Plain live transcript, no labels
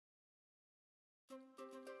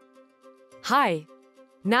Hi!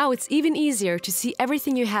 Now it's even easier to see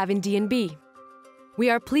everything you have in DNB. We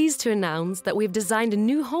are pleased to announce that we've designed a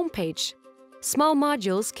new homepage. Small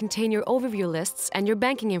modules contain your overview lists and your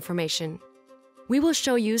banking information. We will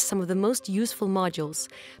show you some of the most useful modules,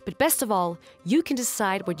 but best of all, you can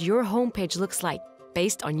decide what your homepage looks like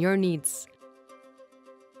based on your needs.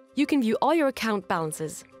 You can view all your account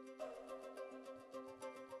balances,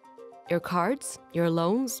 your cards, your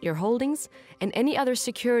loans, your holdings, and any other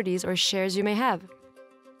securities or shares you may have.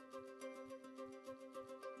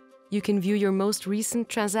 You can view your most recent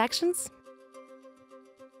transactions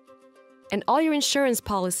and all your insurance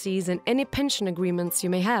policies and any pension agreements you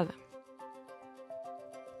may have.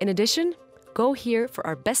 In addition, go here for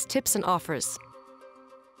our best tips and offers.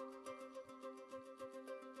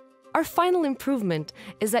 Our final improvement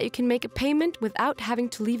is that you can make a payment without having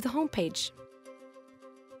to leave the homepage.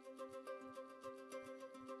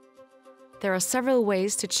 There are several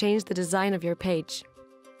ways to change the design of your page.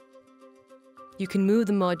 You can move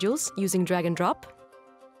the modules using drag and drop.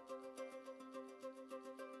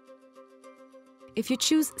 If you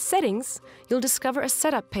choose Settings, you'll discover a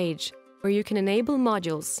setup page where you can enable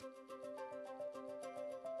modules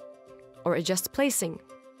or adjust placing.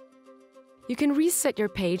 You can reset your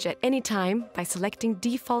page at any time by selecting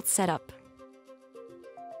Default Setup.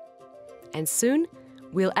 And soon,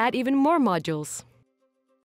 we'll add even more modules.